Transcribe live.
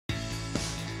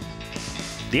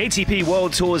The ATP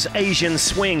World Tour's Asian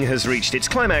swing has reached its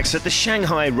climax at the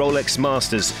Shanghai Rolex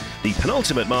Masters. The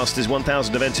penultimate Masters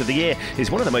 1000 event of the year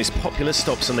is one of the most popular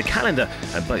stops on the calendar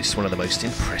and boasts one of the most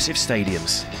impressive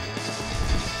stadiums.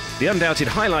 The undoubted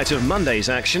highlight of Monday's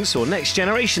action saw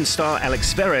next-generation star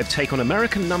Alex Zverev take on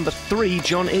American number 3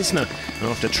 John Isner. And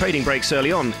after trading breaks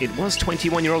early on, it was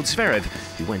 21-year-old Zverev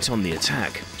who went on the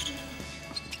attack.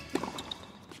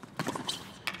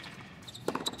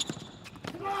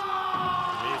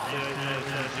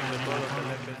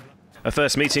 A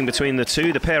first meeting between the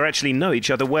two, the pair actually know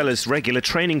each other well as regular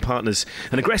training partners.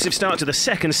 An aggressive start to the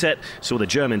second set saw the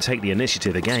German take the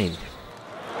initiative again.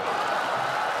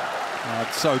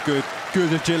 It's so good.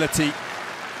 Good agility.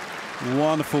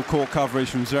 Wonderful court coverage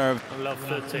from Zverev.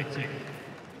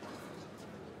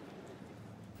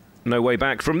 No way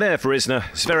back from there for Isner.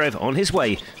 Zverev on his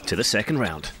way to the second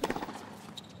round.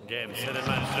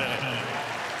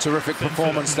 Terrific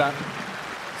performance that.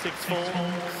 6-4,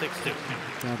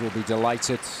 6-2. Dad will be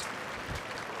delighted.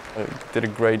 I did a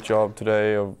great job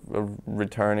today of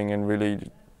returning and really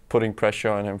putting pressure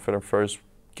on him for the first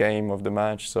game of the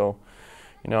match. So,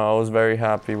 you know, I was very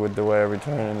happy with the way I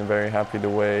returned and very happy the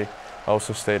way I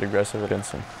also stayed aggressive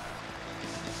against him.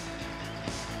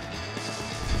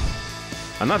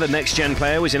 Another next-gen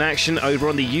player was in action over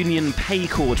on the Union Pay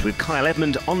Court with Kyle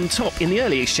Edmund on top in the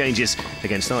early exchanges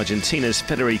against Argentina's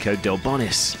Federico Del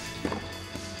Bonis.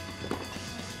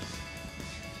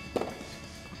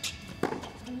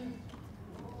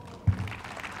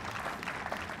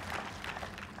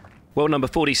 Well, number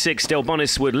 46, Del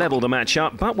Bonis would level the match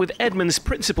up, but with Edmund's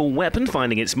principal weapon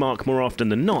finding its mark more often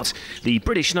than not, the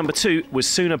British number 2 was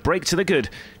soon a break to the good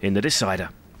in the decider.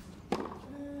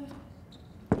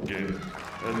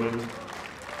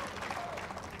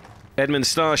 Edmund's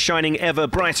star shining ever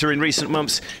brighter in recent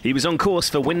months. He was on course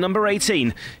for win number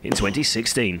 18 in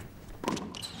 2016.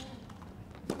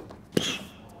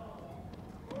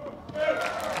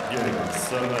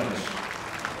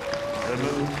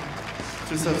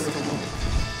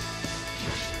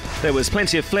 There was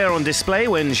plenty of flair on display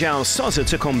when João Sousa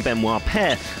took on Benoit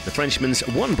Paire. The Frenchman's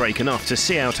one break enough to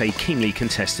see out a keenly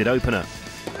contested opener.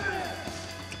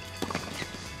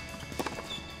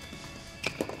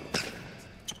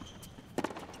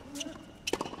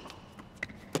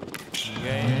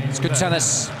 It's good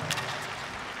tennis.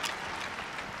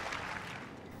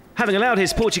 Having allowed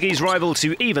his Portuguese rival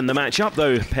to even the match up,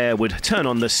 though, Paire would turn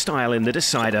on the style in the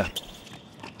decider.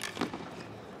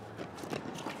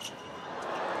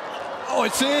 Oh,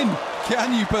 it's in!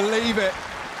 Can you believe it?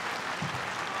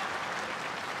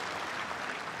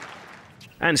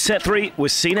 And set 3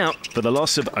 was seen out for the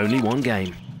loss of only one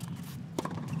game.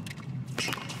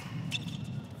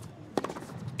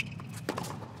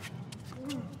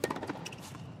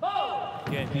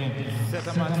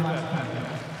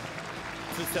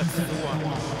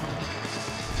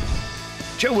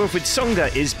 Jo-Wilfried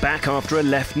Tsonga is back after a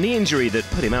left knee injury that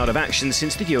put him out of action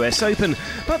since the US Open,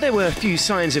 but there were few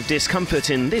signs of discomfort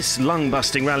in this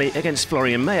lung-busting rally against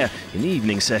Florian Mayer in the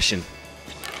evening session.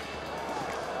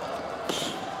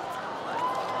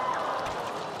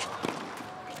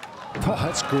 Oh,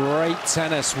 that's great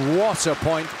tennis. What a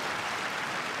point.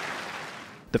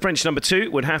 The French number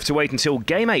 2 would have to wait until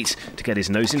game 8 to get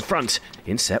his nose in front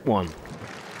in set 1.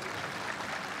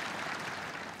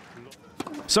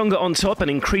 Tsonga on top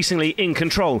and increasingly in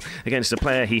control against a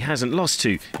player he hasn't lost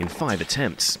to in 5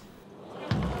 attempts.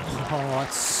 Oh,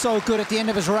 it's so good at the end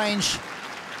of his range.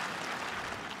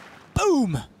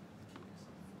 Boom!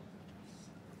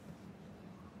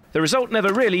 The result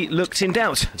never really looked in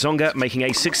doubt. Tsonga making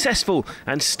a successful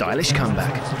and stylish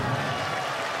comeback.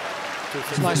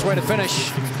 It's a nice way to finish.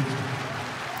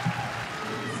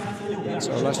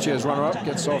 So last year's runner-up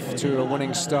gets off to a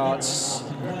winning start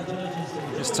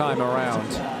this time around.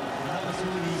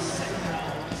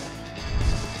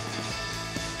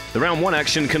 The round 1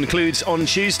 action concludes on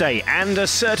Tuesday, and a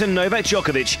certain Novak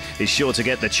Djokovic is sure to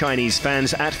get the Chinese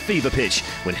fans at fever pitch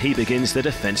when he begins the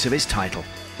defence of his title.